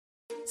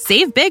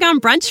Save big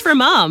on brunch for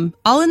mom,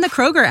 all in the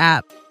Kroger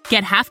app.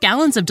 Get half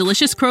gallons of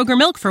delicious Kroger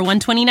milk for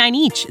 $1.29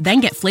 each.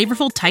 Then get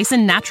flavorful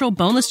Tyson natural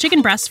boneless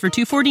chicken breasts for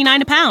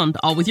 $2.49 a pound,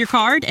 all with your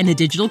card and a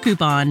digital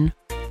coupon.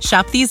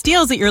 Shop these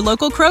deals at your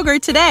local Kroger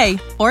today,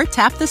 or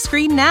tap the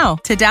screen now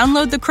to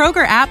download the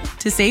Kroger app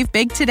to save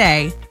big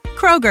today.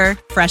 Kroger,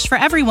 fresh for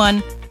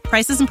everyone.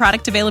 Prices and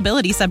product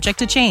availability subject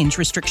to change.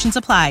 Restrictions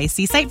apply.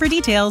 See site for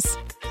details.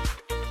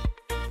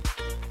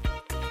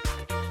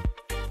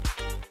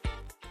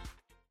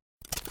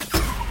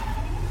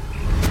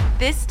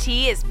 This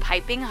tea is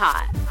piping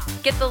hot.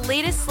 Get the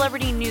latest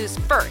celebrity news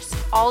first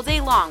all day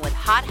long with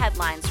hot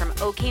headlines from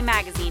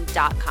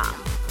okmagazine.com.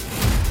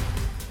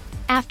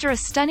 After a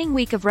stunning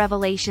week of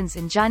revelations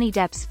in Johnny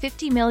Depp's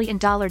 $50 million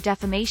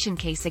defamation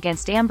case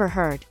against Amber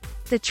Heard,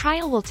 the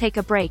trial will take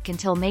a break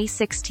until May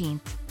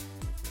 16th.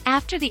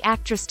 After the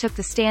actress took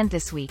the stand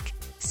this week,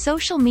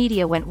 social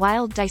media went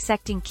wild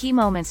dissecting key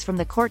moments from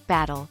the court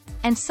battle,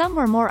 and some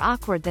were more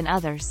awkward than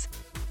others.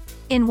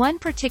 In one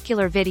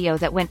particular video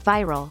that went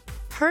viral,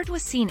 Heard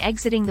was seen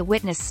exiting the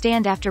witness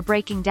stand after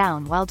breaking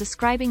down while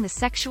describing the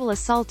sexual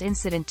assault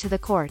incident to the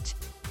court.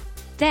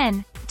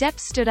 Then, Depp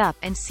stood up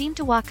and seemed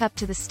to walk up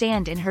to the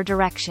stand in her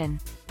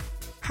direction.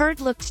 Heard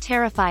looked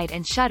terrified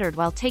and shuddered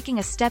while taking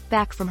a step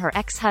back from her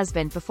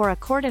ex-husband before a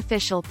court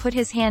official put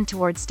his hand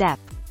towards Depp,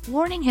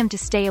 warning him to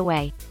stay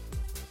away.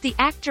 The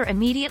actor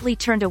immediately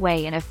turned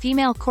away and a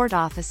female court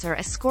officer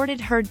escorted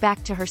Heard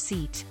back to her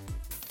seat.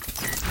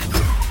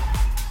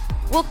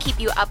 We'll keep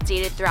you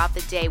updated throughout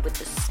the day with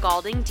the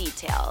scalding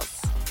details.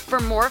 For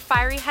more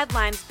fiery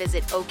headlines,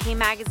 visit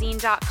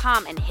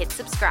okmagazine.com and hit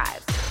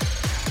subscribe.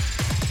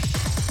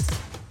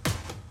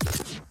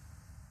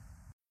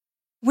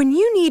 When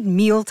you need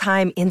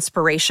mealtime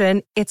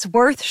inspiration, it's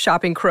worth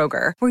shopping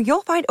Kroger, where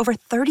you'll find over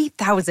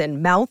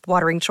 30,000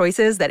 mouth-watering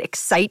choices that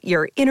excite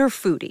your inner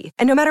foodie.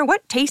 And no matter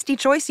what tasty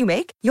choice you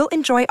make, you'll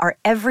enjoy our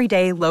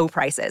everyday low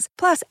prices,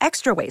 plus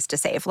extra ways to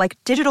save, like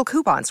digital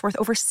coupons worth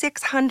over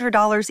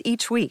 $600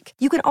 each week.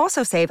 You can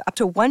also save up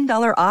to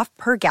 $1 off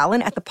per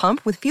gallon at the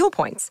pump with fuel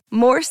points.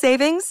 More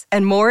savings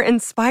and more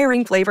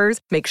inspiring flavors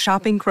make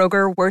shopping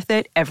Kroger worth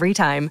it every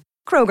time.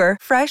 Kroger,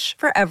 fresh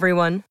for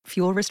everyone.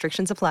 Fuel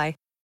restrictions apply.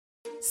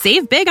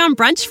 Save big on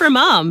brunch for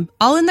mom,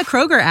 all in the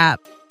Kroger app.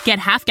 Get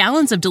half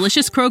gallons of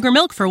delicious Kroger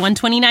milk for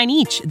 $1.29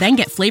 each. Then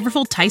get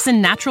flavorful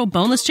Tyson natural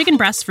boneless chicken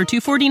breasts for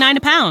 $2.49 a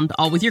pound,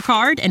 all with your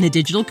card and a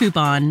digital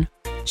coupon.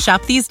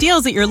 Shop these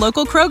deals at your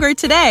local Kroger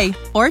today,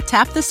 or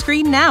tap the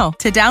screen now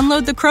to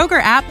download the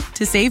Kroger app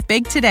to save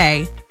big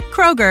today.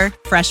 Kroger,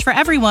 fresh for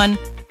everyone.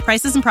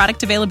 Prices and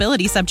product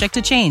availability subject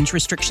to change.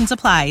 Restrictions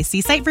apply.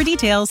 See site for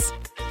details.